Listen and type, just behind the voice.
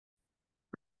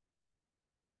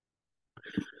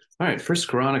All right, First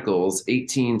Chronicles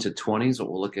 18 to 20 is what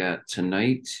we'll look at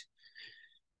tonight.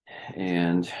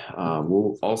 And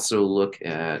we'll also look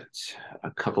at a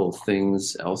couple of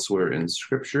things elsewhere in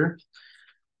Scripture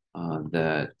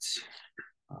that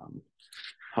um,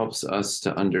 helps us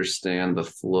to understand the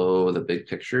flow, the big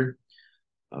picture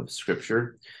of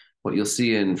Scripture. What you'll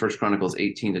see in First Chronicles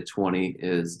 18 to 20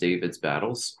 is David's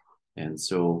battles. And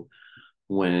so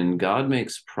when God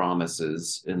makes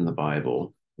promises in the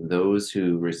Bible, those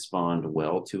who respond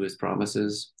well to his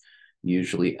promises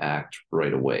usually act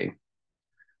right away.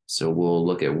 So we'll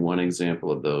look at one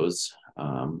example of those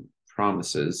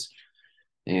promises.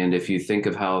 And if you think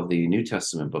of how the New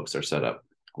Testament books are set up,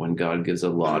 when God gives a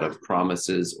lot of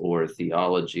promises or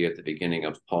theology at the beginning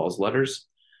of Paul's letters,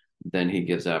 then he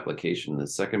gives application in the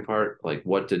second part, like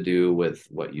what to do with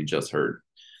what you just heard.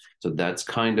 So that's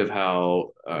kind of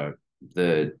how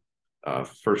the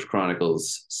First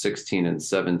Chronicles 16 and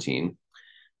 17,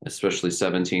 especially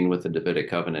 17 with the Davidic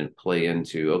covenant, play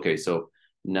into, okay, so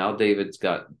now David's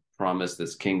got promised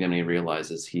this kingdom, and he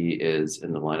realizes he is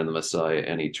in the line of the Messiah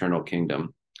and eternal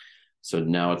kingdom. So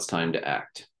now it's time to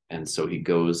act. And so he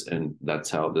goes, and that's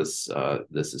how this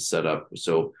is set up.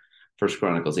 So First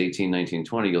Chronicles 18, 19,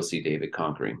 20, you'll see David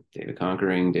conquering,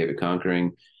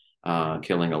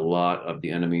 killing a lot of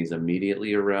the enemies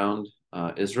immediately around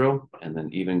Israel, and then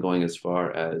even going as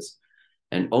far as,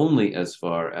 and only as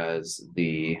far as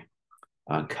the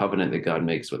covenant that God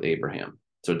makes with Abraham.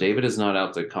 So David is not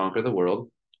out to conquer the world.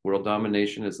 World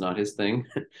domination is not his thing.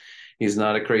 He's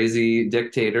not a crazy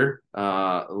dictator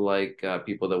like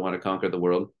people that want to conquer the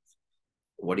world.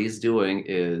 What he's doing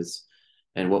is,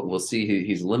 and what we'll see,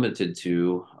 he's limited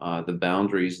to the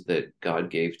boundaries that God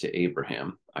gave to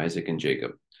Abraham, Isaac, and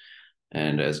Jacob.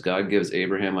 And as God gives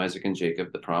Abraham, Isaac, and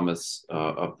Jacob the promise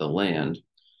of the land,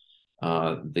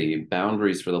 the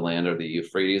boundaries for the land are the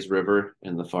Euphrates River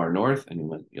in the far north,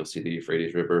 and you'll see the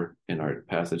Euphrates River in our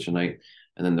passage tonight,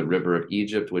 and then the river of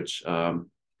Egypt, which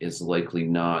is likely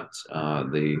not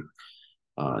the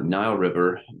Nile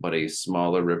River, but a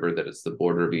smaller river that is the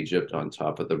border of Egypt on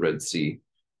top of the Red Sea.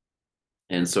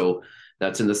 And so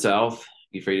that's in the south,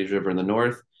 Euphrates River in the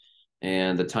north.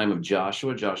 And the time of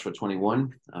Joshua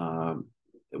 21,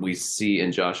 we see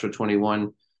in Joshua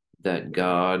 21 that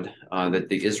that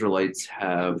the Israelites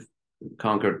have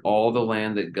conquered all the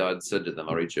land that God said to them.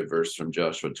 I'll read you a verse from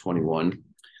Joshua 21,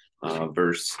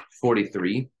 verse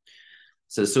 43. It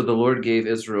says, "So the Lord gave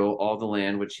Israel all the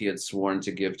land which he had sworn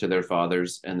to give to their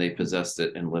fathers, and they possessed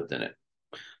it and lived in it."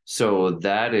 So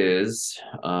that is,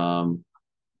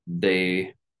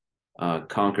 they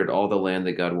conquered all the land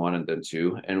that God wanted them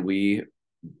to. And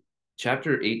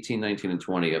chapter 18, 19, and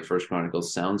 20 of First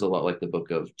Chronicles sounds a lot like the book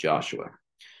of Joshua,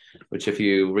 which if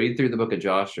you read through the book of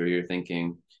Joshua, you're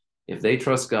thinking, if they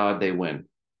trust God, they win.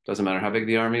 Doesn't matter how big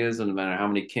the army is, doesn't matter how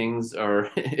many kings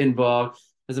are involved,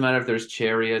 doesn't matter if there's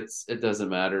chariots, it doesn't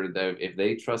matter. If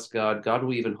they trust God, God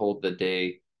will even hold the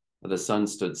day the sun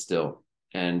stood still,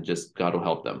 and just God will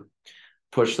help them.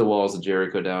 Push the walls of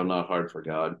Jericho down, not hard for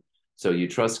God. So you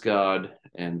trust God,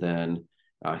 and then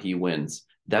he wins.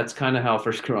 That's kind of how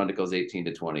First Chronicles 18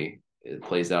 to 20 it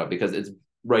plays out, because it's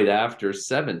right after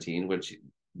 17, which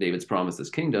David's promised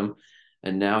his kingdom,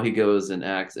 and now he goes and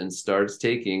acts and starts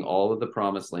taking all of the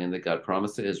promised land that God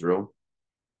promised to Israel.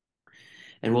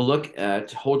 And we'll look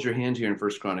at, hold your hand here in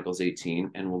First Chronicles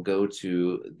 18, and we'll go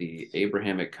to the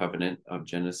Abrahamic covenant of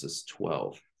Genesis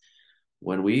 12.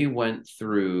 When we went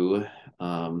through,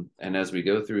 and as we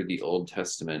go through the Old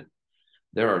Testament,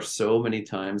 there are so many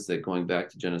times that going back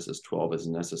to Genesis 12 is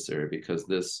necessary, because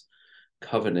this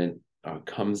covenant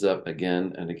comes up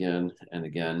again and again and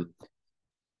again.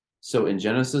 So in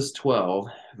Genesis 12,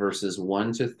 verses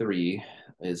 1 to 3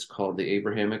 is called the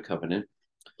Abrahamic covenant.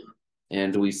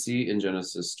 And we see in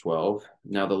Genesis 12,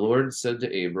 "Now the Lord said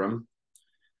to Abram,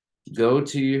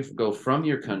 go from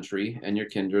your country and your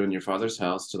kindred and your father's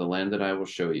house to the land that I will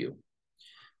show you.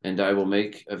 And I will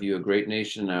make of you a great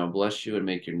nation, and I will bless you and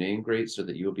make your name great, so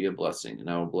that you will be a blessing. And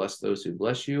I will bless those who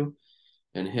bless you,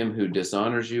 and him who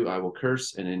dishonors you I will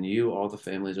curse, and in you all the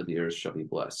families of the earth shall be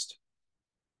blessed."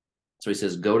 So he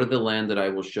says, go to the land that I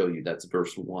will show you. That's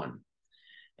verse 1.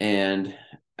 And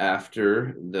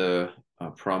after the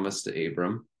promise to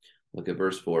Abram, look at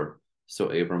verse 4. "So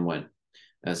Abram went,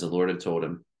 as the Lord had told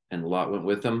him, and Lot went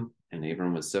with him, and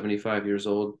Abram was 75 years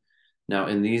old." Now,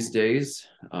 in these days,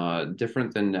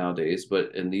 different than nowadays,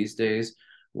 but in these days,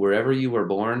 wherever you were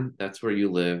born, that's where you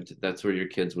lived. That's where your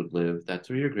kids would live. That's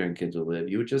where your grandkids would live.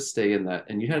 You would just stay in that.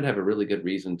 And you had to have a really good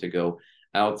reason to go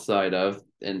outside of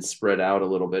and spread out a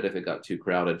little bit if it got too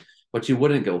crowded. But you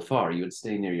wouldn't go far. You would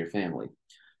stay near your family.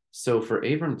 So for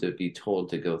Abram to be told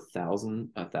to go a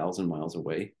thousand miles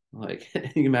away, like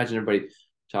you imagine everybody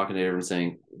talking to Abram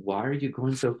saying, "Why are you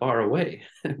going so far away?"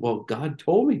 Well, God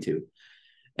told me to.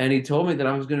 And he told me that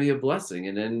I was going to be a blessing.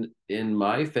 And then in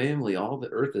my family, all the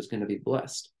earth is going to be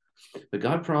blessed. But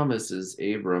God promises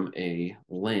Abram a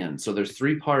land. So there's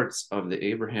three parts of the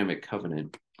Abrahamic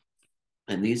covenant.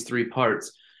 And these three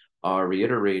parts are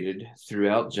reiterated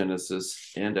throughout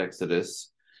Genesis and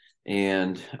Exodus.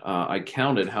 And I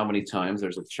counted how many times,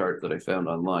 there's a chart that I found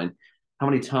online, how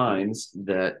many times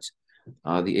that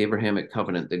the Abrahamic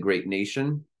covenant, the great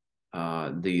nation,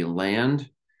 the land,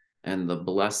 and the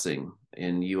blessing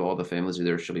in you, all the families of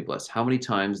there shall be blessed. How many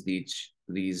times these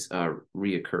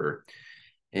reoccur?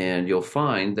 And you'll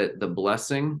find that the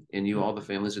blessing in you, all the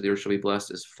families of the earth shall be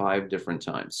blessed is 5 different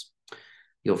times.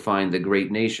 You'll find the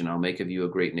great nation, I'll make of you a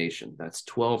great nation. That's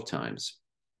 12 times.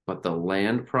 But the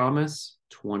land promise,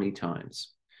 20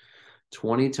 times.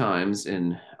 20 times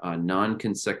in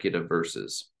non-consecutive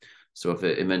verses. So if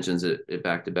it mentions it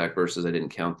back-to-back verses, I didn't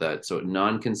count that. So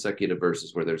non-consecutive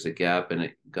verses where there's a gap and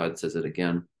God says it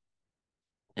again.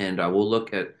 And we'll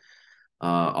look at,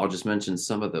 I'll just mention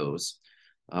some of those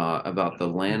about the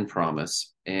land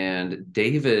promise. And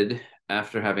David,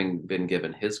 after having been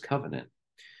given his covenant,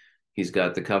 he's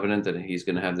got the covenant that he's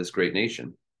going to have this great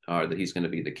nation, or that he's going to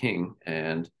be the king,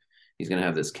 and he's going to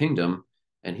have this kingdom.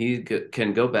 And he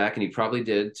can go back, and he probably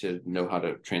did to know how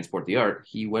to transport the ark.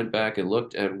 He went back and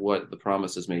looked at what the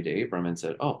promises made to Abram and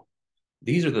said, "Oh,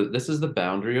 this is the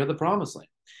boundary of the promised land."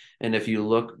 And if you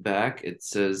look back, it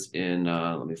says in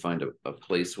let me find a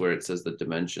place where it says the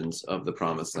dimensions of the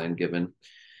promised land given.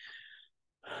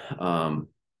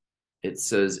 It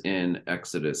says in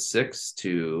Exodus 6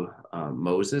 to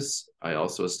Moses, "I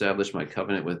also established my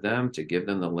covenant with them to give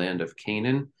them the land of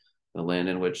Canaan, the land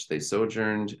in which they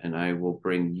sojourned, and I will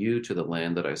bring you to the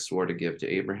land that I swore to give to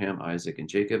Abraham, Isaac, and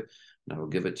Jacob, and I will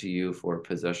give it to you for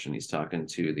possession." He's talking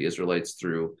to the Israelites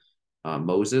through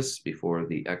Moses before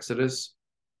the Exodus.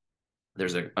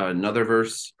 There's another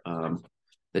verse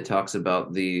that talks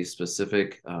about the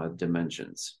specific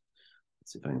dimensions.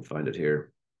 Let's see if I can find it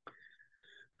here.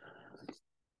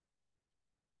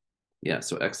 Yeah,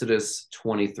 so Exodus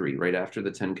 23, right after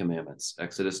the 10 Commandments,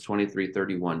 Exodus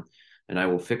 23:31. "And I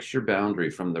will fix your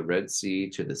boundary from the Red Sea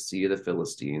to the Sea of the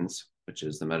Philistines," which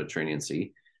is the Mediterranean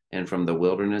Sea, "and from the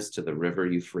wilderness to the river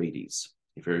Euphrates."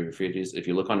 If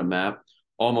you look on a map,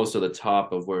 almost to the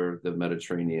top of where the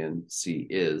Mediterranean Sea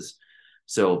is.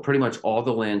 So pretty much all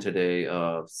the land today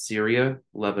of Syria,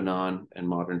 Lebanon, and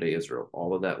modern day Israel,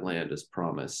 all of that land is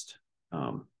promised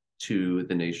to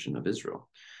the nation of Israel.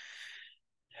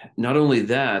 Not only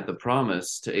that, the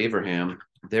promise to Abraham,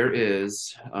 there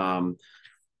is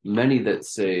many that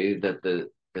say that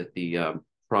the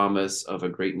promise of a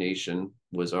great nation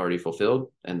was already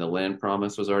fulfilled, and the land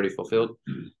promise was already fulfilled,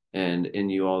 and in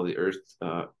you all the earth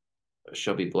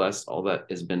shall be blessed. All that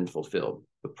has been fulfilled.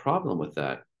 The problem with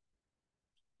that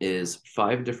is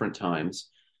 5 different times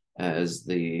as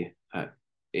the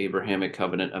Abrahamic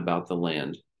covenant about the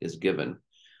land is given.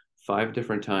 5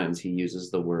 different times he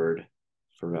uses the word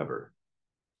forever.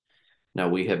 Now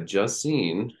we have just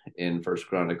seen in 1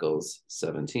 Chronicles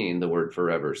 17 the word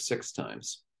forever 6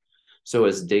 times. So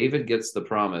as David gets the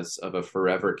promise of a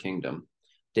forever kingdom,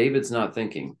 David's not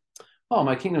thinking, "Oh,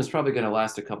 my kingdom is probably going to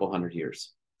last a couple hundred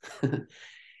years."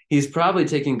 He's probably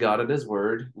taking God at his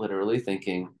word, literally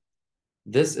thinking,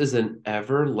 this is an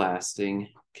everlasting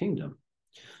kingdom.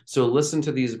 So listen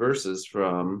to these verses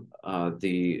from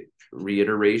the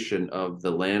reiteration of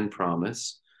the land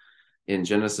promise in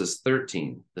Genesis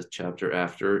 13, the chapter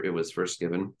after it was first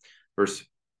given, verse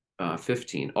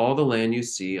 15. "All the land you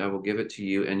see, I will give it to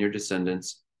you and your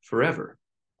descendants forever.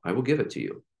 I will give it to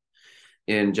you."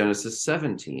 In Genesis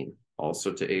 17,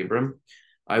 also to Abram,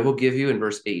 "I will give you," in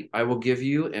verse 8, "I will give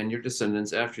you and your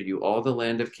descendants after you all the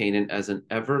land of Canaan as an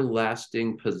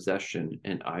everlasting possession,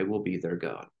 and I will be their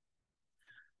God."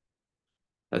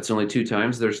 That's only 2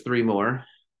 times. There's 3 more.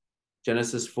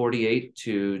 Genesis 48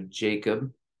 to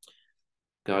Jacob.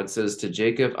 God says to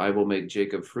Jacob, "I will make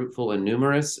Jacob fruitful and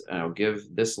numerous, and I'll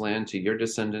give this land to your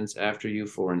descendants after you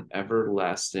for an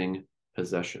everlasting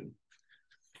possession."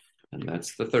 And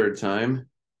that's the 3rd time.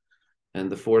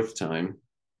 And the 4th time,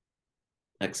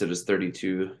 Exodus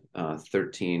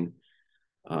 32:13.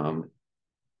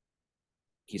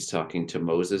 He's talking to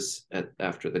Moses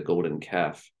after the golden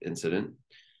calf incident,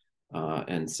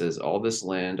 and says, "All this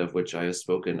land of which I have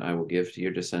spoken, I will give to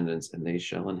your descendants, and they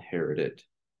shall inherit it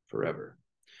forever."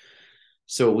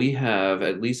 So we have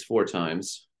at least 4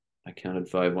 times. I counted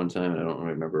 5 one time, and I don't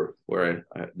remember where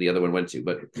the other one went to.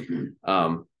 But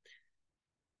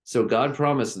so God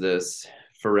promised this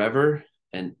forever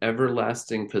and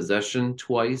everlasting possession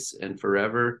twice, and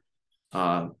forever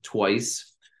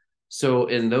twice. So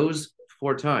in those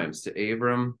 4 times, to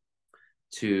Abram,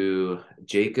 to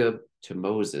Jacob, to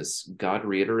Moses, God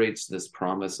reiterates this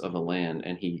promise of a land,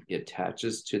 and he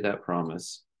attaches to that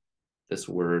promise this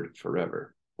word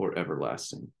forever or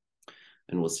everlasting.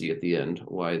 And we'll see at the end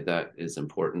why that is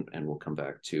important, and we'll come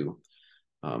back to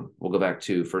we'll go back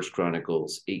to First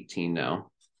Chronicles 18 now.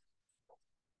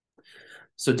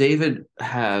 So David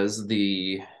has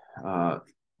the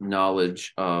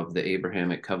knowledge of the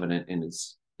Abrahamic covenant in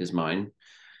his mind.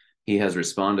 He has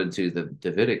responded to the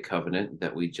Davidic covenant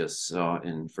that we just saw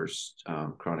in First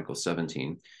Chronicles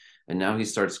 17, and now he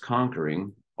starts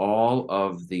conquering all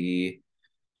of the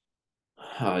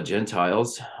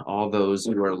Gentiles, all those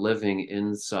who are living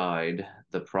inside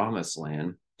the promised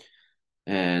land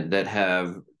and that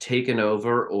have taken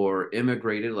over or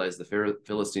immigrated, as the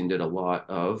Philistine did a lot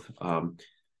of,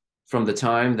 from the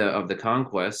time of the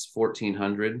conquest,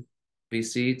 1400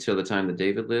 BC, till the time that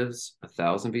David lives,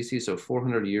 1000 BC. So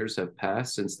 400 years have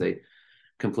passed since they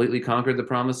completely conquered the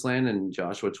promised land in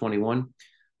Joshua 21.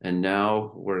 And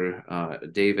now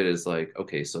David is like,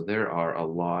 okay, so there are a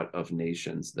lot of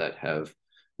nations that have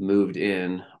moved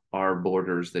in our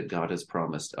borders that God has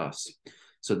promised us.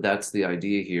 So that's the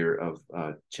idea here of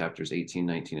chapters 18,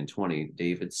 19, and 20.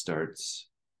 David starts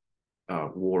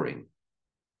warring.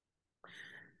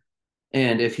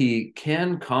 And if he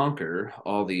can conquer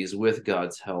all these with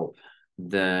God's help,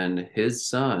 then his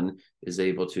son is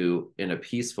able to, in a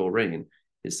peaceful reign,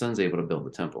 his son's able to build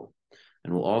the temple.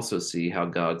 And we'll also see how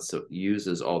God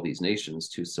uses all these nations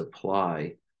to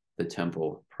supply the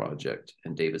temple project.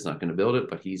 And David's not going to build it,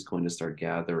 but he's going to start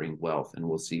gathering wealth. And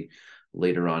we'll see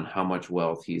later on how much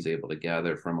wealth he's able to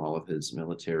gather from all of his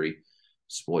military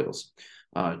spoils.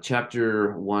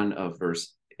 Chapter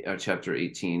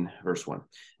 18, verse 1.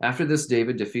 After this,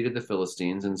 David defeated the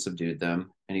Philistines and subdued them,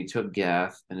 and he took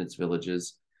Gath and its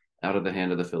villages out of the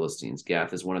hand of the Philistines.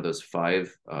 Gath is one of those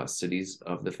 5 cities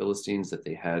of the Philistines that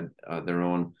they had their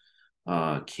own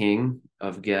king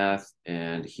of Gath,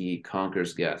 and he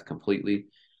conquers Gath completely.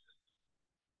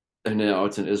 And now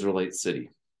it's an Israelite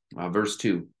city. Verse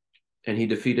 2, and he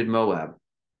defeated Moab.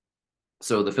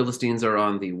 So the Philistines are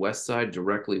on the west side,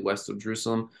 directly west of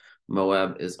Jerusalem.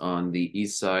 Moab is on the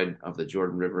east side of the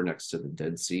Jordan River next to the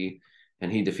Dead Sea.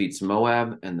 And he defeats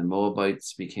Moab, and the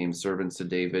Moabites became servants to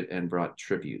David and brought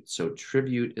tribute. So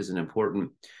tribute is an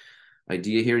important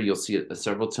idea here. You'll see it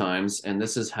several times. And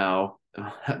this is how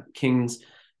kings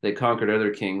that conquered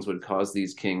other kings would cause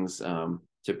these kings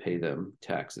to pay them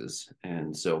taxes.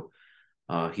 And so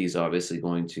he's obviously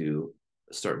going to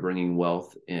start bringing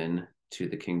wealth in to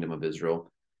the kingdom of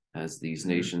Israel as these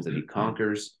nations that he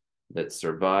conquers that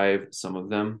survive, some of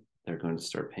them, they're going to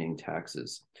start paying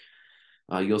taxes.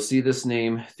 You'll see this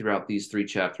name throughout these 3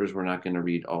 chapters. We're not going to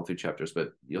read all 3 chapters,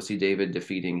 but you'll see David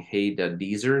defeating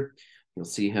Hadadezer. You'll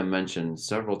see him mentioned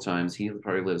several times. He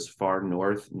probably lives far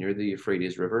north near the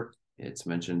Euphrates River. It's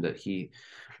mentioned that he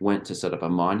went to set up a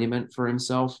monument for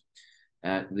himself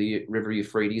at the river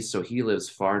Euphrates. So he lives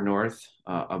far north,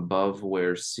 above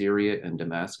where Syria and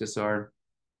Damascus are.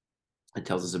 It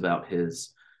tells us about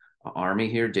his army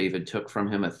here. David took from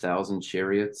him 1,000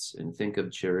 chariots, and think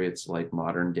of chariots like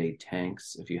modern day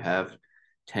tanks. If you have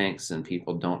tanks and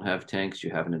people don't have tanks, you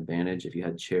have an advantage. If you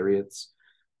had chariots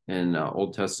in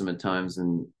Old Testament times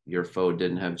and your foe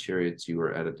didn't have chariots, you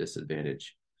were at a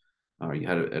disadvantage. Or you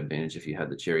had an advantage if you had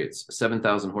the chariots.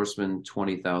 7,000 horsemen,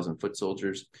 20,000 foot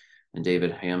soldiers, and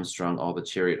David hamstrung all the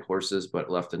chariot horses,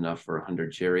 but left enough for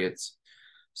 100 chariots.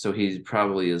 So he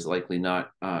probably is likely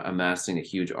not amassing a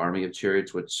huge army of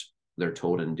chariots, which they're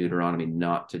told in Deuteronomy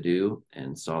not to do.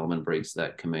 And Solomon breaks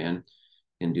that command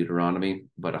in Deuteronomy.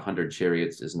 But 100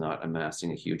 chariots is not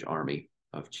amassing a huge army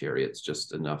of chariots,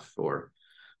 just enough for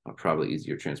probably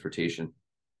easier transportation.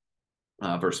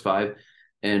 Verse 5,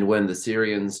 and when the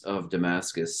Syrians of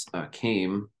Damascus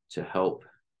came to help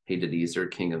Hadadezer,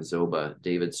 king of Zobah,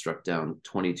 David struck down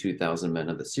 22,000 men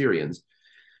of the Syrians.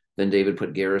 Then David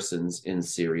put garrisons in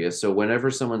Syria. So whenever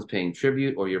someone's paying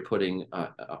tribute, or you're putting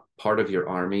a part of your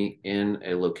army in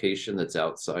a location that's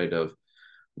outside of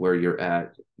where you're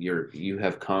at, you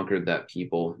have conquered that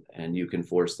people, and you can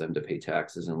force them to pay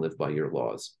taxes and live by your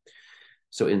laws.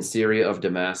 So in Syria of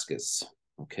Damascus,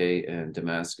 okay, and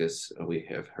Damascus, we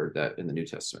have heard that in the New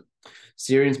Testament.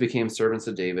 Syrians became servants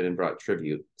of David and brought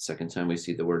tribute. Second time we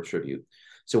see the word tribute.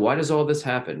 So why does all this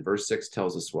happen? Verse 6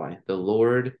 tells us why. The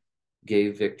Lord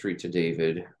gave victory to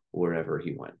David wherever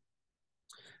he went.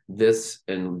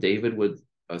 And David would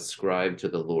ascribe to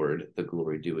the Lord the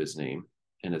glory due his name.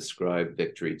 and ascribe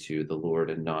victory to the Lord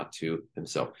and not to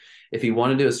himself. If he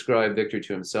wanted to ascribe victory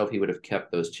to himself, he would have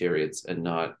kept those chariots and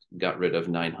not got rid of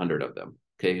 900 of them.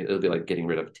 Okay, it would be like getting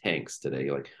rid of tanks today.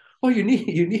 You're like, oh, you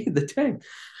need the tank.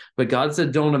 But God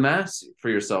said, don't amass for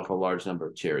yourself a large number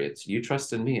of chariots. You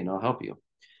trust in me and I'll help you.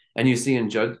 And you see in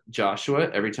Joshua,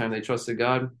 every time they trusted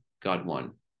God, God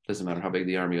won. Doesn't matter how big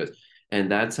the army was.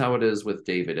 And that's how it is with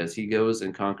David. As he goes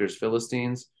and conquers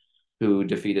Philistines, who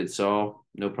defeated Saul,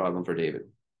 no problem for David,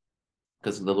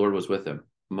 because the Lord was with him.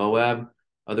 Moab,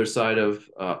 other side of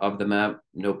the map,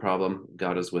 no problem.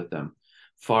 God is with them.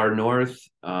 Far north,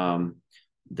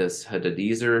 this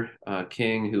Hadadezer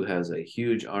king who has a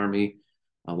huge army,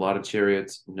 a lot of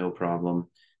chariots, no problem.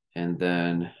 And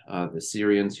then the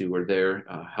Syrians who were there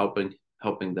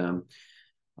helping them,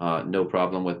 no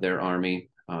problem with their army.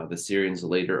 The Syrians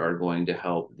later are going to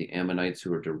help the Ammonites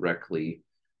who are directly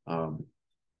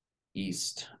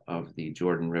east of the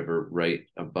Jordan River, right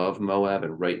above Moab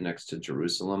and right next to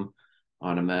Jerusalem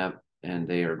on a map. And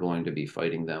they are going to be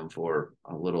fighting them for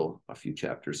a few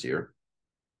chapters here.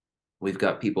 We've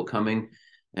got people coming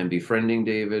and befriending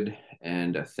David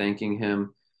and thanking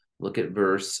him. Look at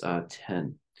verse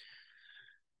 10.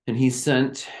 And he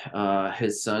sent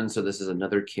his son, so this is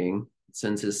another king,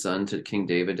 sends his son to King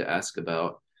David to ask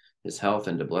about his health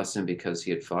and to bless him because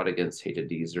he had fought against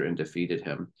Hadadezer and defeated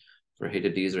him. For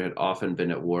Hadadezer had often been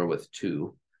at war with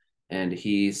two, and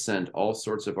he sent all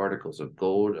sorts of articles of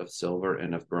gold, of silver,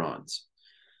 and of bronze.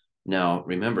 Now,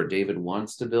 remember, David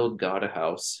wants to build God a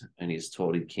house, and he's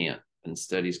told he can't.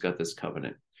 Instead, he's got this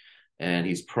covenant, and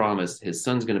he's promised his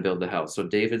son's going to build the house. So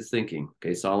David's thinking,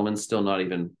 okay, Solomon's still not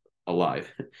even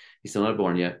alive. He's still not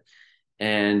born yet.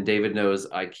 And David knows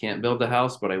I can't build the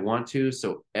house, but I want to.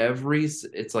 So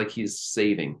it's like he's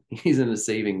saving. He's in a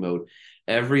saving mode.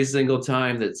 Every single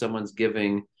time that someone's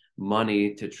giving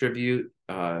money to tribute,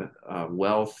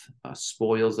 wealth,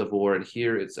 spoils of war, and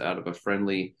here it's out of a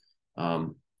friendly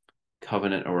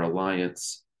covenant or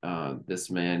alliance. This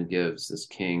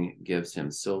king gives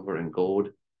him silver and gold.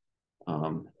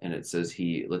 And it says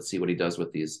let's see what he does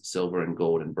with these silver and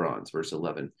gold and bronze. Verse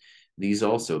 11. These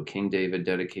also King David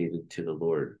dedicated to the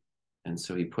Lord. And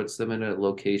so he puts them in a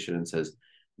location and says,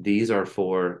 these are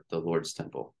for the Lord's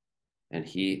temple. And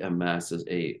he amasses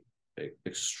a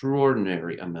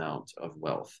extraordinary amount of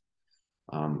wealth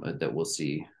that we'll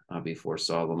see before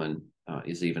Solomon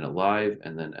is even alive.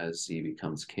 And then as he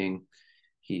becomes king,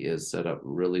 he is set up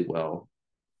really well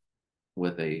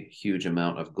with a huge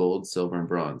amount of gold, silver, and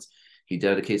bronze. He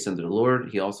dedicates them to the Lord.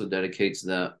 He also dedicates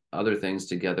the other things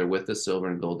together with the silver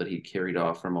and gold that he carried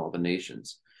off from all the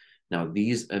nations. Now,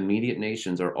 these immediate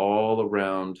nations are all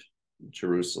around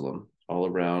Jerusalem, all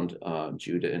around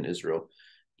Judah and Israel.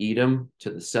 Edom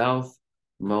to the south,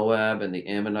 Moab and the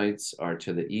Ammonites are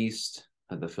to the east,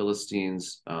 the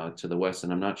Philistines to the west.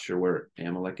 And I'm not sure where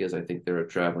Amalek is. I think they're a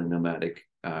traveling nomadic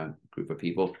group of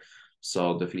people.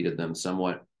 Saul defeated them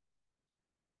somewhat.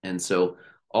 And so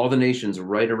all the nations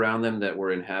right around them that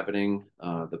were inhabiting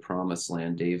the promised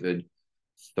land, David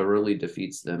thoroughly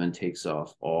defeats them and takes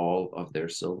off all of their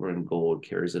silver and gold,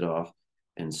 carries it off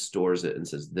and stores it and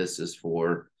says, this is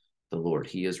for the Lord.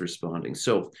 He is responding.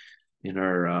 So in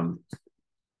our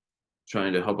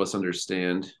trying to help us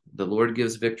understand, the Lord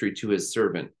gives victory to his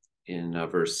servant in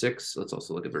verse 6. Let's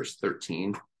also look at verse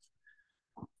 13.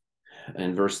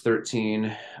 In verse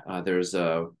 13, there's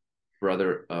a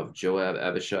brother of Joab,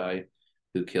 Abishai,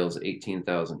 who kills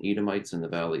 18,000 Edomites in the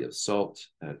Valley of Salt.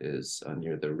 That is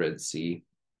near the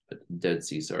Dead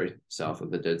Sea, south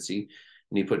of the Dead Sea.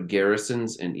 And he put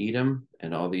garrisons in Edom,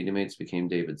 and all the Edomites became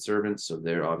David's servants. So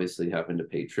they're obviously having to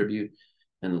pay tribute.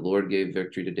 And the Lord gave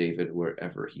victory to David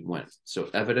wherever he went. So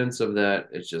evidence of that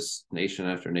is just nation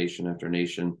after nation after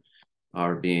nation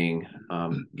are being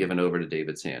given over to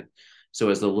David's hand. So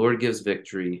as the Lord gives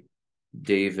victory,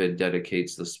 David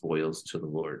dedicates the spoils to the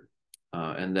Lord.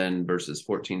 And then verses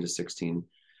 14 to 16,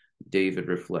 David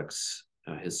reflects,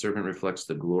 his servant reflects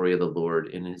the glory of the Lord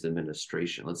in his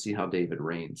administration. Let's see how David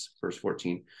reigns. Verse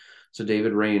 14. So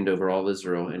David reigned over all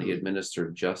Israel, and he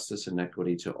administered justice and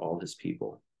equity to all his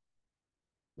people.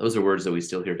 Those are words that we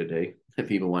still hear today, that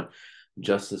people want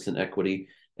justice and equity.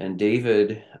 And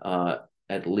David,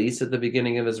 at least at the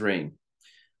beginning of his reign,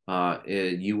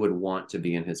 you would want to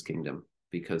be in his kingdom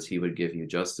because he would give you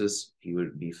justice. He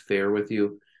would be fair with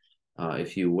you.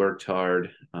 If you worked hard,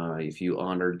 if you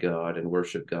honored God and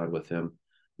worshiped God with him,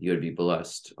 you would be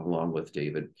blessed along with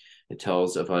David. It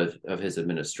tells of his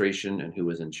administration and who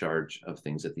was in charge of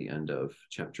things at the end of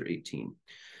chapter 18.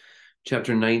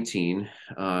 Chapter 19,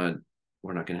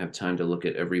 we're not going to have time to look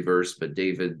at every verse, but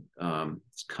David's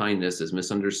kindness is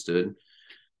misunderstood.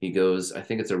 He goes, I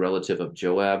think it's a relative of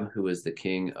Joab, who is the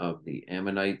king of the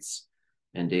Ammonites.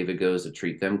 And David goes to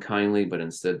treat them kindly, but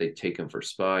instead they take him for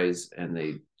spies and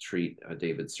they treat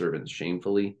David's servants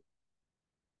shamefully,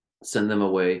 send them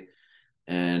away.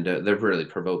 And they're really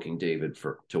provoking David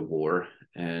to war.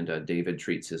 And David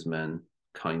treats his men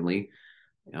kindly,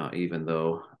 even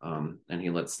though, and he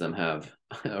lets them have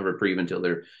a reprieve until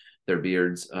their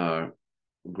beards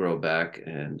grow back,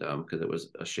 and because it was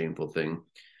a shameful thing.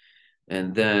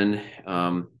 And then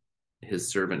his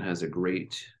servant has a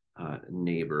great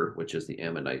neighbor, which is the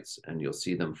Ammonites, and you'll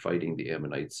see them fighting the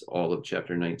Ammonites all of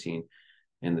chapter 19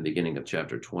 and the beginning of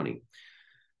chapter 20.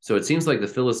 So it seems like the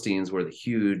Philistines were the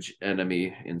huge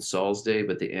enemy in Saul's day,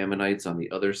 but the Ammonites on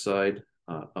the other side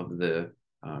of the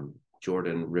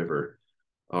Jordan River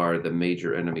are the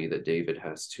major enemy that David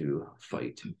has to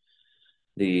fight.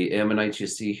 The Ammonites you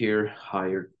see here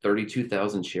hired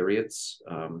 32,000 chariots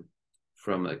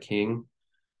from a king,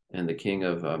 and the king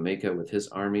of Maacah with his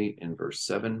army in verse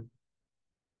 7.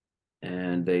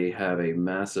 And they have a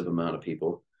massive amount of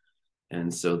people.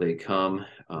 And so they come.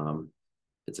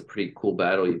 It's a pretty cool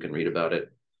battle. You can read about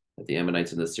it. The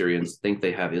Ammonites and the Syrians think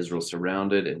they have Israel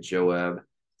surrounded, and Joab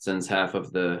sends half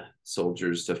of the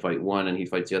soldiers to fight one, and he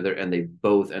fights the other, and they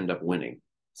both end up winning.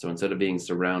 So instead of being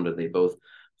surrounded, they both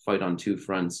fight on two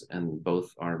fronts, and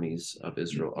both armies of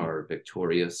Israel are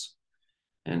victorious.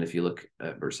 And if you look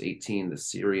at verse 18, the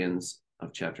Syrians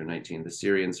of chapter 19, the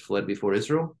Syrians fled before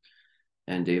Israel,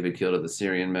 and David killed of the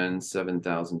Syrian men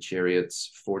 7,000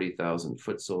 chariots, 40,000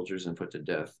 foot soldiers, and put to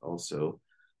death also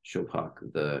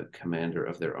Shobhak, the commander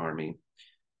of their army.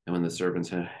 And when the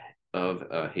servants of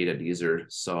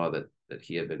Hadadezer saw that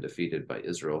he had been defeated by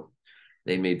Israel,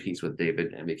 they made peace with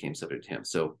David and became subject to him.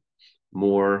 So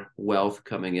more wealth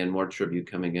coming in, more tribute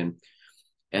coming in.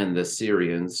 And the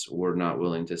Syrians were not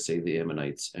willing to save the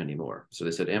Ammonites anymore. So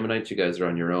they said, Ammonites, you guys are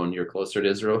on your own. You're closer to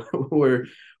Israel. we're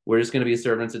just going to be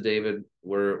servants of David.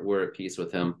 We're at peace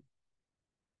with him.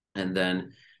 And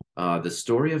then the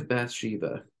story of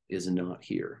Bathsheba is not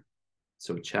here.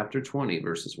 So chapter 20,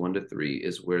 verses 1-3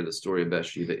 is where the story of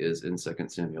Bathsheba is in 2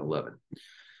 Samuel 11.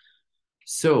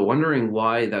 So wondering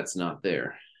why that's not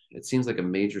there. It seems like a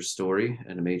major story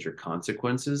and a major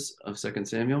consequences of 2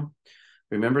 Samuel.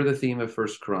 Remember the theme of 1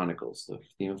 Chronicles. The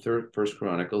theme of 1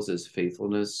 Chronicles is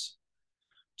faithfulness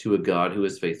to a God who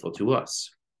is faithful to us.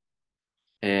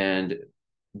 And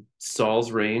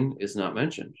Saul's reign is not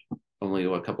mentioned, only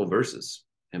a couple verses.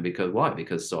 And why?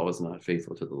 Because Saul is not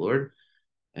faithful to the Lord,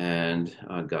 and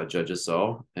God judges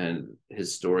Saul, and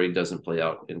his story doesn't play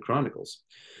out in Chronicles.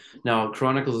 Now,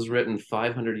 Chronicles is written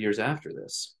 500 years after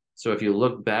this. So if you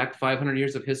look back 500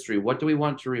 years of history, what do we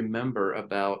want to remember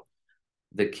about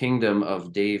the kingdom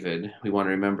of David? We want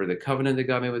to remember the covenant that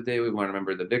God made with David. We want to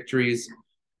remember the victories.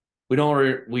 We don't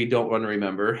want to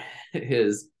remember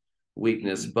his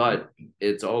weakness, but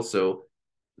it's also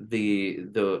the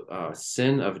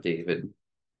sin of David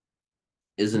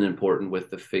isn't important with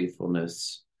the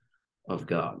faithfulness of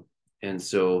God. And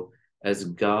so as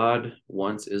God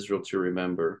wants Israel to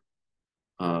remember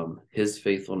his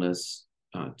faithfulness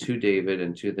to David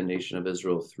and to the nation of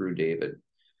Israel through David,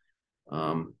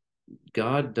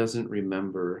 God doesn't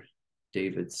remember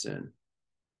David's sin.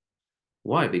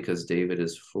 Why? Because David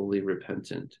is fully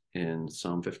repentant in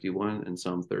Psalm 51 and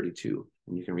Psalm 32.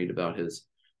 And you can read about his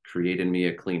create in me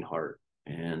a clean heart,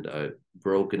 and a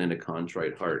broken and a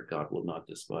contrite heart God will not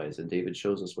despise. And David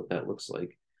shows us what that looks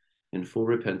like in full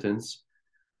repentance.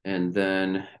 And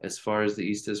then as far as the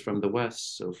east is from the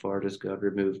west, so far does God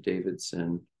remove David's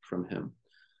sin from him.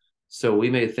 So we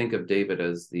may think of David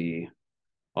as the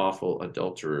awful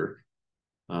adulterer,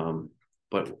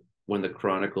 but when the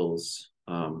Chronicles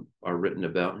are written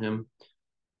about him,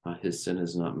 his sin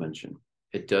is not mentioned.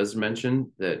 It does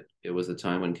mention that it was a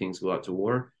time when kings go out to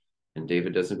war, and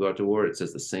David doesn't go out to war. It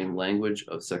says the same language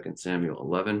of 2 Samuel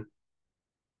 11,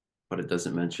 but it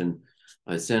doesn't mention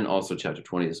sin. Also, chapter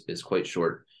 20 is quite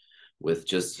short, with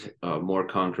just more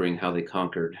conquering, how they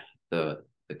conquered the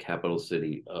capital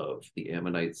city of the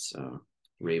Ammonites,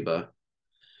 Reba.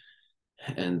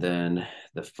 And then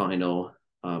the final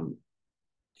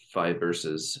 5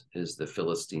 verses is the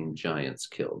Philistine giants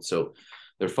killed. So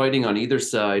they're fighting on either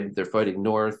side. They're fighting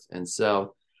north and south.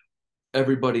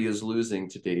 Everybody is losing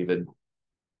to David.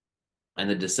 And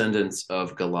the descendants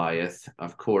of Goliath,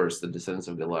 of course, the descendants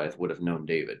of Goliath would have known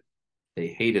David. They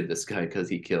hated this guy because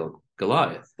he killed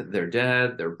Goliath, their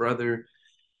dad, their brother.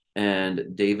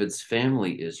 And David's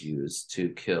family is used to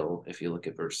kill, if you look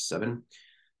at verse 7,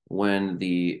 when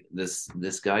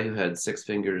this guy who had 6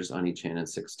 fingers on each hand and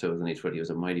 6 toes on each foot, he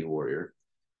was a mighty warrior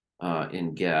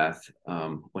in Gath.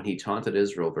 When he taunted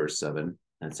Israel, verse 7,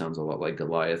 That sounds a lot like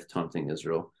Goliath taunting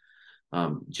Israel.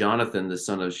 Jonathan, the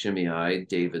son of Shimei,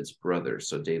 David's brother,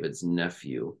 so David's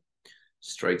nephew,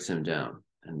 strikes him down.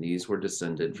 And these were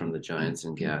descended from the giants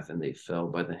in Gath, and they fell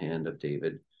by the hand of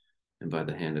David and by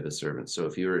the hand of his servants. So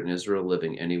if you're in Israel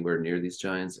living anywhere near these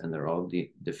giants and they're all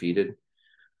defeated,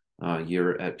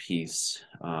 you're at peace,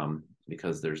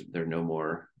 because there are no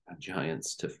more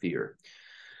giants to fear.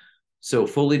 So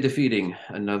fully defeating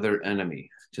another enemy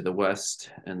to the west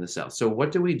and the south. So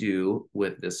what do we do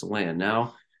with this land?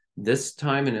 Now, this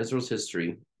time in Israel's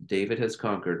history, David has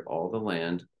conquered all the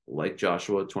land, like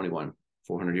Joshua 21,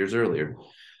 400 years earlier.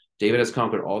 David has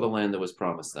conquered all the land that was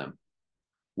promised them.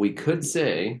 We could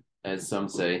say, as some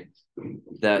say,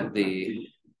 that the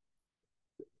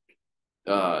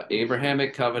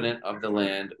Abrahamic covenant of the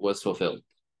land was fulfilled.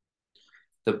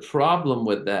 The problem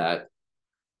with that,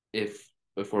 if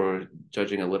we're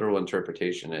judging a literal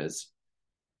interpretation, is,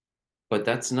 but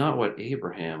that's not what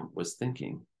Abraham was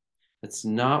thinking. That's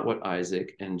not what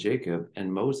Isaac and Jacob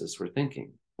and Moses were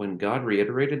thinking. When God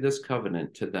reiterated this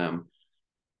covenant to them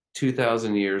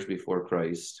 2,000 years before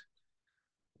Christ,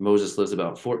 Moses lives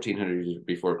about 1,400 years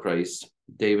before Christ.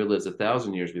 David lives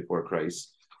 1,000 years before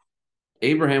Christ.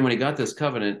 Abraham, when he got this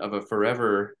covenant of a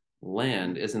forever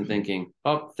land, isn't thinking,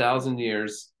 oh, 1,000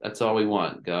 years, that's all we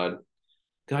want, God.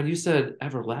 God, you said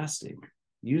everlasting.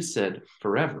 You said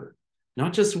forever.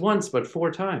 Not just once, but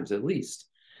 4 times at least.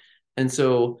 And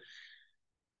so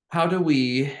how do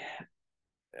we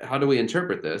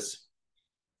interpret this?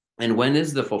 And when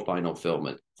is the final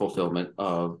fulfillment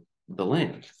of the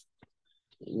land?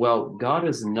 Well, God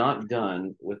is not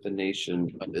done with the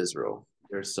nation of Israel.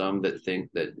 There's some that think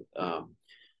that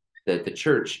that the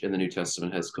church in the New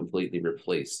Testament has completely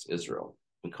replaced Israel.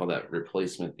 We call that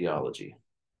replacement theology.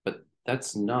 But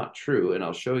that's not true. And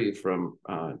I'll show you from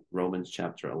Romans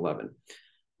chapter 11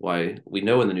 why we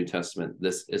know in the New Testament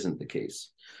this isn't the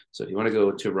case. So if you want to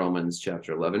go to Romans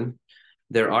chapter 11,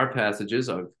 there are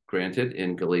passages, granted,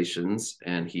 in Galatians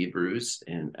and Hebrews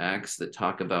and Acts that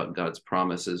talk about God's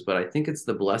promises, but I think it's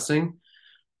the blessing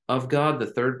of God, the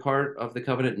third part of the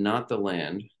covenant, not the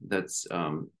land, that's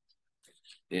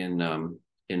in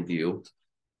view.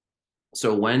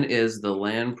 So when is the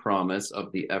land promise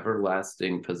of the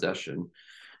everlasting possession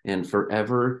and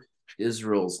forever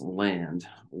Israel's land,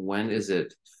 when is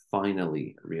it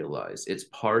finally realized? It's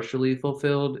partially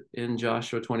fulfilled in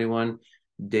Joshua 21.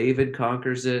 David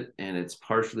conquers it, and it's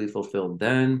partially fulfilled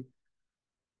then.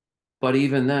 But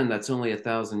even then, that's only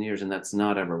 1,000 years, and that's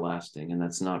not everlasting, and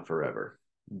that's not forever.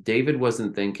 David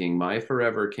wasn't thinking, my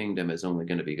forever kingdom is only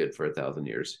going to be good for 1,000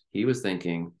 years. He was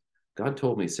thinking, God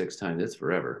told me 6 times it's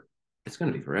forever. It's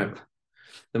going to be forever.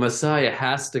 The Messiah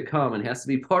has to come and has to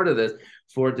be part of this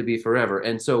for it to be forever.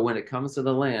 And so when it comes to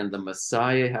the land, the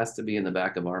Messiah has to be in the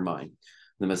back of our mind.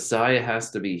 The Messiah has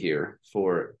to be here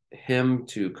for him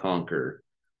to conquer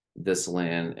this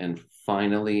land and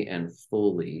finally and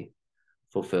fully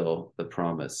fulfill the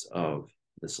promise of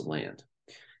this land,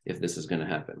 if this is going to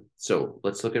happen. So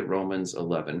let's look at Romans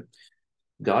 11.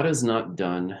 God is not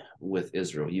done with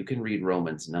Israel. You can read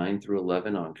Romans 9 through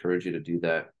 11. I'll encourage you to do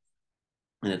that.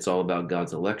 And it's all about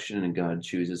God's election, and God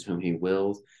chooses whom he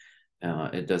wills.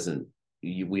 God doesn't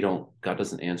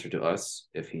answer to us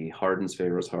if he hardens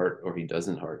Pharaoh's heart or he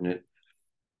doesn't harden it.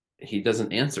 He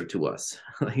doesn't answer to us.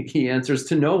 Like, he answers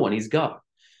to no one. He's God.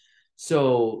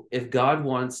 So if God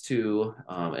wants to,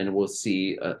 and we'll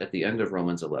see at the end of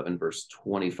Romans 11, verse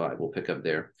 25, we'll pick up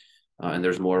there. And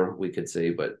there's more we could say,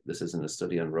 but this isn't a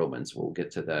study on Romans. We'll get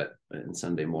to that in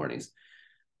Sunday mornings.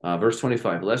 Verse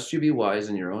 25, lest you be wise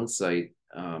in your own sight,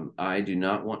 I do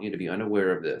not want you to be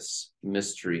unaware of this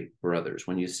mystery, brothers.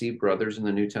 When you see brothers in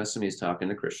the New Testament, he's talking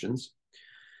to Christians.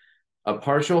 A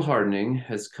partial hardening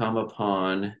has come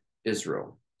upon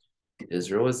Israel.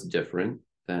 Israel is different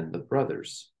than the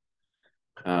brothers.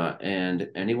 And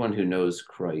anyone who knows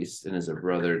Christ and is a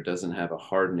brother doesn't have a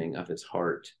hardening of his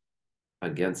heart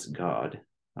against God.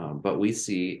 But we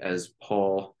see, as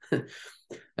Paul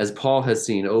has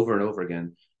seen over and over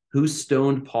again, who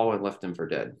stoned Paul and left him for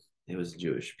dead? It was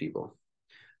Jewish people.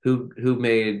 Who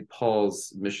made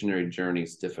Paul's missionary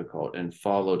journeys difficult and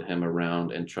followed him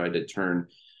around and tried to turn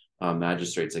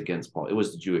magistrates against Paul? It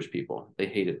was the Jewish people. They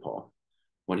hated Paul.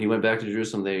 When he went back to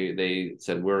Jerusalem, they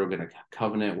said, we're going to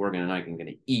covenant, we're going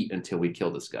to eat until we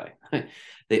kill this guy.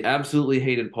 They absolutely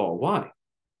hated Paul. Why?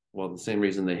 Well, the same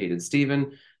reason they hated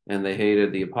Stephen, and they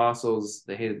hated the apostles,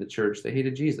 they hated the church, they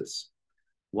hated Jesus.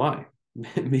 Why?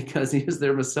 Because he is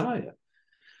their Messiah.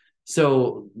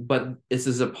 So, but this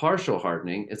is a partial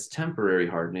hardening. It's temporary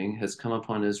hardening has come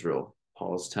upon Israel.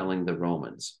 Paul's telling the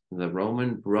Romans. The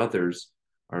Roman brothers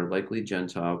are likely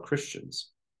Gentile Christians.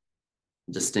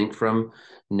 distinct from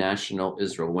national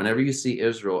Israel. Whenever you see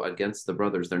Israel against the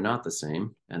brothers, they're not the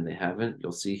same, and they haven't.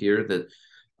 You'll see here that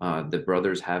the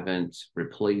brothers haven't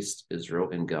replaced Israel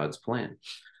in God's plan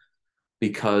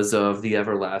because of the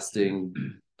everlasting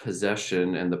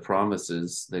possession and the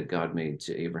promises that God made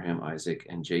to Abraham, Isaac,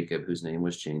 and Jacob, whose name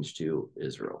was changed to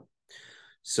Israel.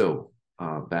 So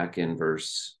back in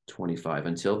verse 25,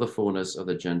 until the fullness of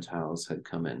the Gentiles had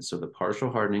come in. So the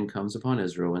partial hardening comes upon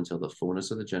Israel until the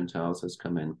fullness of the Gentiles has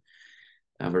come in.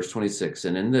 Verse 26,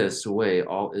 and in this way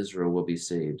all Israel will be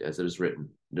saved, as it is written,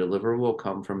 deliverer will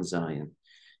come from Zion.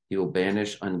 He will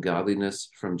banish ungodliness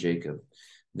from Jacob.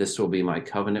 This will be my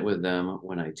covenant with them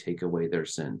when I take away their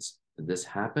sins. Did this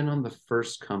happen on the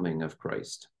first coming of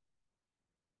Christ?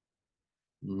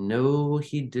 No,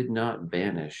 he did not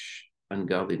banish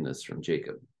ungodliness from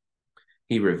Jacob.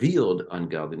 He revealed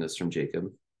ungodliness from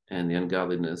Jacob, and the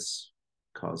ungodliness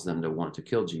caused them to want to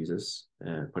kill Jesus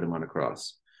and put him on a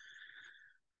cross.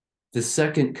 The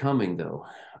second coming, though,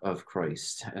 of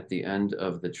Christ at the end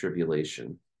of the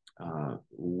tribulation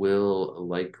will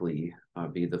likely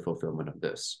be the fulfillment of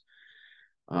this.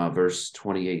 Verse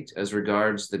 28, as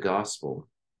regards the gospel,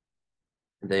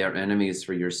 they are enemies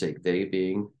for your sake, they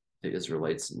being the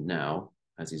Israelites now,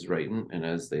 as he's writing, and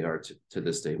as they are to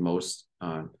this day. Most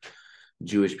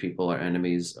Jewish people are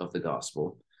enemies of the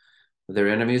gospel. They're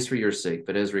enemies for your sake,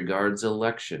 but as regards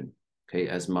election, okay,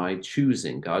 as my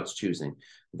choosing, God's choosing,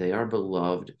 they are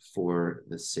beloved for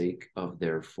the sake of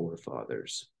their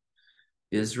forefathers.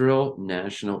 Israel,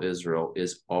 national Israel,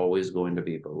 is always going to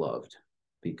be beloved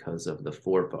because of the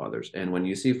forefathers. And when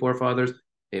you see forefathers,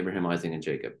 Abraham, Isaac, and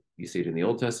Jacob. You see it in the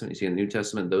Old Testament, you see it in the New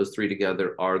Testament. Those three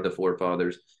together are the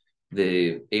forefathers.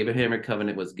 The Abrahamic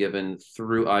covenant was given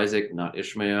through Isaac, not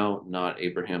Ishmael, not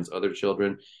Abraham's other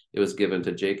children. It was given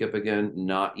to Jacob again,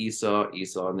 not Esau.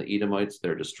 Esau and the Edomites,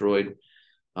 they're destroyed.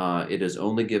 It is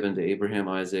only given to Abraham,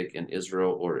 Isaac, and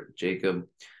Israel or Jacob.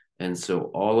 And so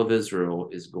all of Israel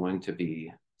is going to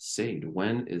be saved.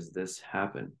 When is this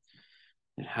happen?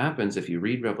 It happens if you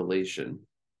read Revelation,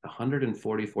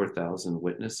 144,000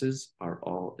 witnesses are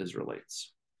all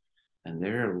Israelites. And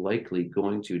they're likely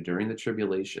going to, during the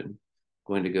tribulation,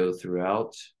 going to go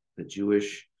throughout the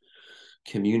Jewish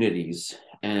communities,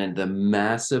 and the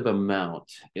massive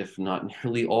amount, if not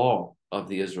nearly all, of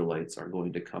the Israelites are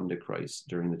going to come to Christ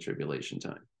during the tribulation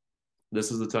time.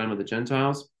 This is the time of the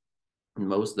Gentiles.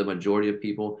 The majority of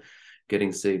people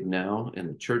getting saved now in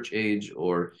the church age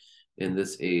or in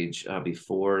this age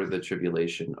before the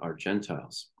tribulation are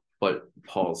Gentiles. But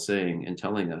Paul's saying and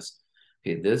telling us,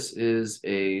 okay, this is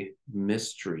a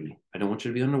mystery. I don't want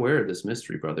you to be unaware of this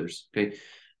mystery, brothers. Okay,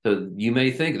 so you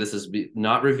may think this is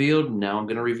not revealed. Now I'm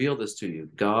going to reveal this to you.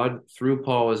 God, through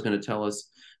Paul, is going to tell us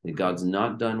that God's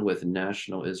not done with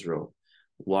national Israel.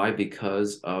 Why?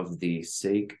 Because of the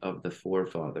sake of the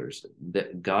forefathers.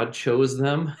 That God chose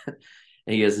them,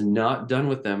 and he is not done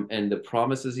with them. And the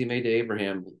promises he made to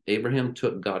Abraham, Abraham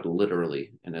took God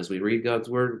literally. And as we read God's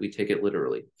word, we take it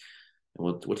literally. And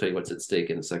we'll tell you what's at stake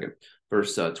in a second.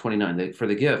 Verse 29, for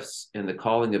the gifts and the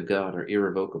calling of God are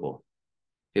irrevocable.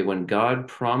 Okay, when God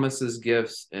promises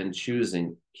gifts and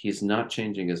choosing, he's not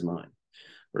changing his mind.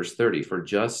 Verse 30, for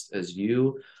just as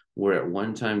you were at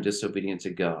one time disobedient to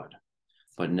God,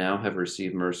 but now have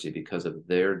received mercy because of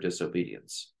their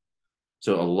disobedience.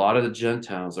 So a lot of the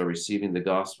Gentiles are receiving the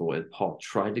gospel, and Paul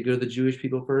tried to go to the Jewish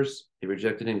people first. They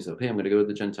rejected him. He said, hey, I'm going to go to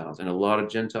the Gentiles. And a lot of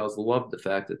Gentiles loved the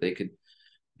fact that they could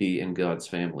be in God's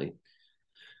family.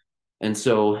 And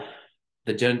so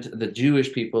the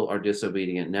Jewish people are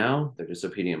disobedient now. They're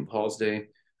disobedient in Paul's day,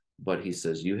 but he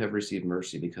says, you have received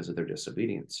mercy because of their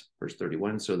disobedience. Verse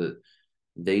 31, so that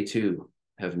they too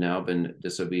have now been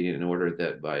disobedient in order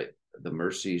that by the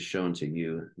mercy shown to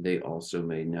you, they also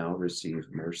may now receive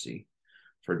mercy.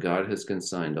 For God has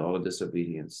consigned all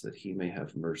disobedience that he may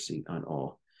have mercy on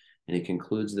all. And he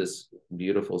concludes this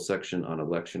beautiful section on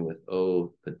election with,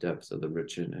 oh, the depths of the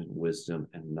riches and wisdom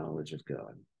and knowledge of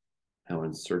God. How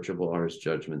unsearchable are his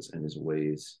judgments and his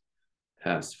ways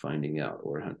past finding out,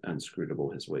 or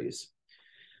unscrutable his ways.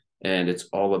 And it's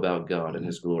all about God and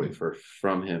his glory, for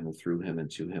from him and through him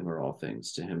and to him are all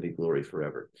things. To him be glory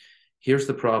forever. Here's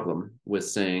the problem with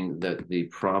saying that the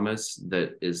promise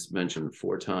that is mentioned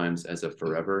 4 times as a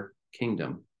forever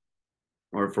kingdom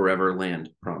or forever land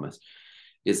promise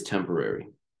is temporary.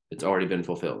 It's already been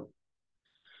fulfilled.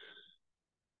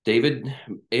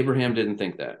 Abraham didn't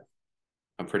think that.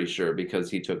 I'm pretty sure, because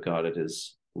he took God at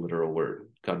his literal word.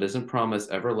 God doesn't promise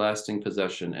everlasting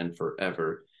possession and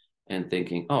forever and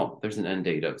thinking, oh, there's an end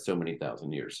date of so many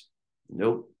thousand years.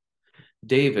 Nope.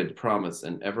 David promised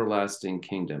an everlasting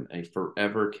kingdom, a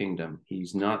forever kingdom.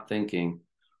 He's not thinking,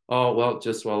 oh, well,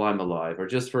 just while I'm alive or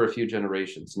just for a few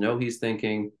generations. No, he's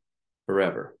thinking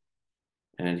forever.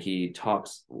 And he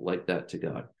talks like that to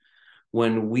God.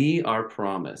 When we are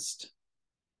promised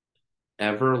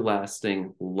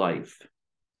everlasting life,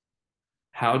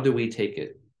 how do we take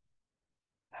it?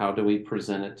 How do we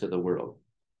present it to the world?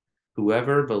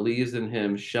 Whoever believes in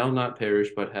him shall not perish,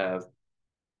 but have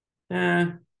eh,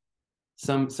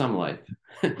 some life.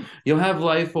 You'll have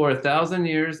life for 1,000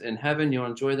 years in heaven. You'll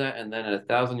enjoy that, and then in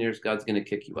 1,000 years, God's going to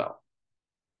kick you out.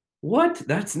 What?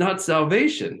 That's not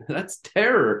salvation. That's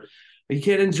terror. You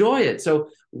can't enjoy it. So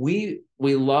we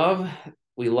love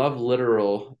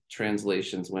literal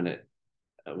translations when it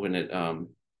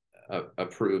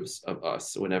approves of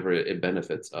us, whenever it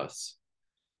benefits us.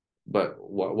 But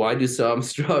why do some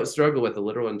struggle with the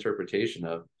literal interpretation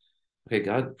of, okay,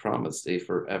 God promised a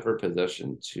forever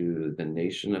possession to the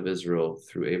nation of Israel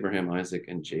through Abraham, Isaac,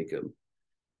 and Jacob,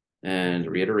 and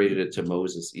reiterated it to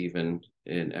Moses even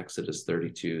in Exodus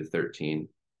 32:13.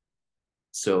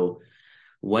 So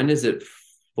when is it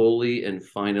fully and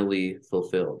finally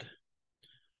fulfilled?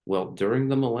 Well, during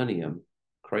the millennium,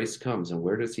 Christ comes. And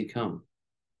where does he come?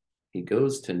 He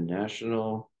goes to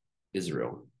national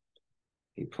Israel.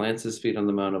 He plants his feet on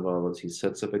the Mount of Olives. He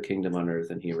sets up a kingdom on earth,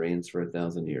 and he reigns for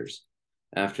 1,000 years.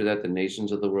 After that, the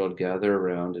nations of the world gather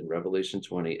around in Revelation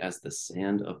 20 as the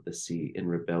sand of the sea in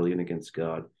rebellion against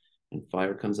God, and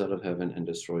fire comes out of heaven and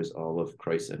destroys all of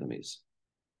Christ's enemies.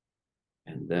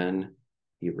 And then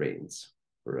he reigns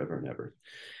forever and ever.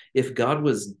 If God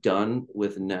was done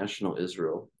with national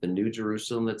Israel, the New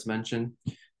Jerusalem that's mentioned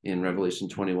in Revelation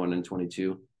 21 and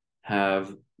 22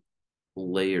 have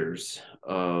layers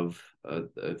of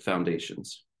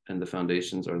foundations, and the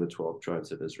foundations are the 12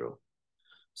 tribes of Israel.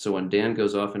 So when Dan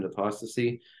goes off into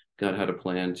apostasy, God had a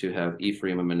plan to have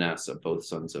Ephraim and Manasseh, both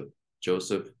sons of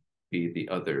Joseph, be the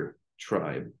other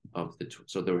tribe of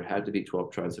so there had to be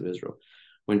 12 tribes of Israel.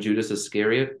 When Judas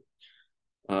Iscariot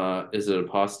is an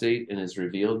apostate and is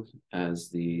revealed as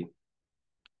the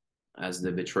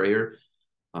betrayer,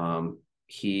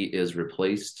 he is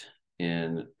replaced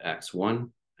in Acts 1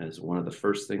 as one of the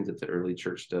first things that the early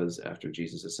church does after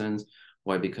Jesus ascends.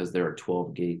 Why? Because there are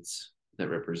 12 gates that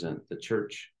represent the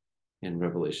church in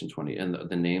Revelation 20, and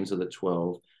the names of the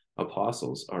 12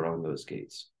 apostles are on those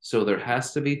gates. So there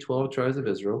has to be 12 tribes of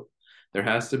Israel. There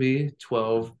has to be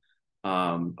 12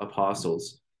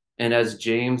 apostles. And as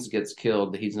James gets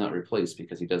killed, he's not replaced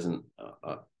because he doesn't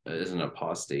is an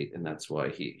apostate, and that's why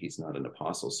he's not an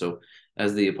apostle. So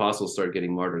as the apostles start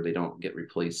getting martyred, they don't get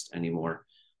replaced anymore.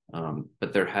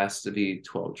 But there has to be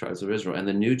 12 tribes of Israel. And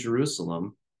the New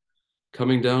Jerusalem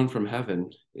coming down from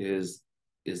heaven is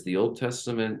the Old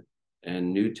Testament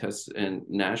and New Testament and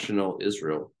national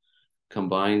Israel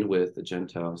combined with the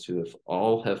Gentiles who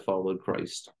have followed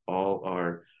Christ, all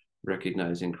are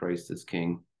recognizing Christ as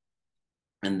King.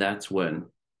 And that's when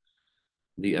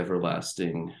the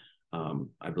everlasting,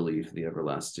 I believe, the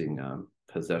everlasting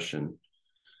possession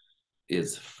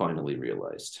is finally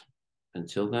realized.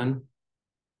 Until then,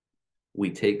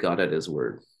 we take God at his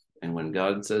word. And when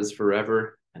God says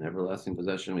forever and everlasting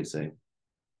possession, we say,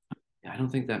 I don't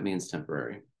think that means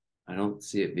temporary. I don't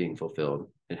see it being fulfilled.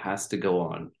 It has to go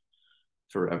on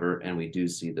forever. And we do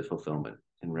see the fulfillment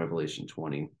in Revelation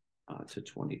 20 to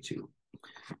 22.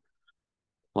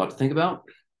 A lot to think about.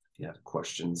 If you have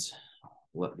questions,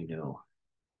 let me know.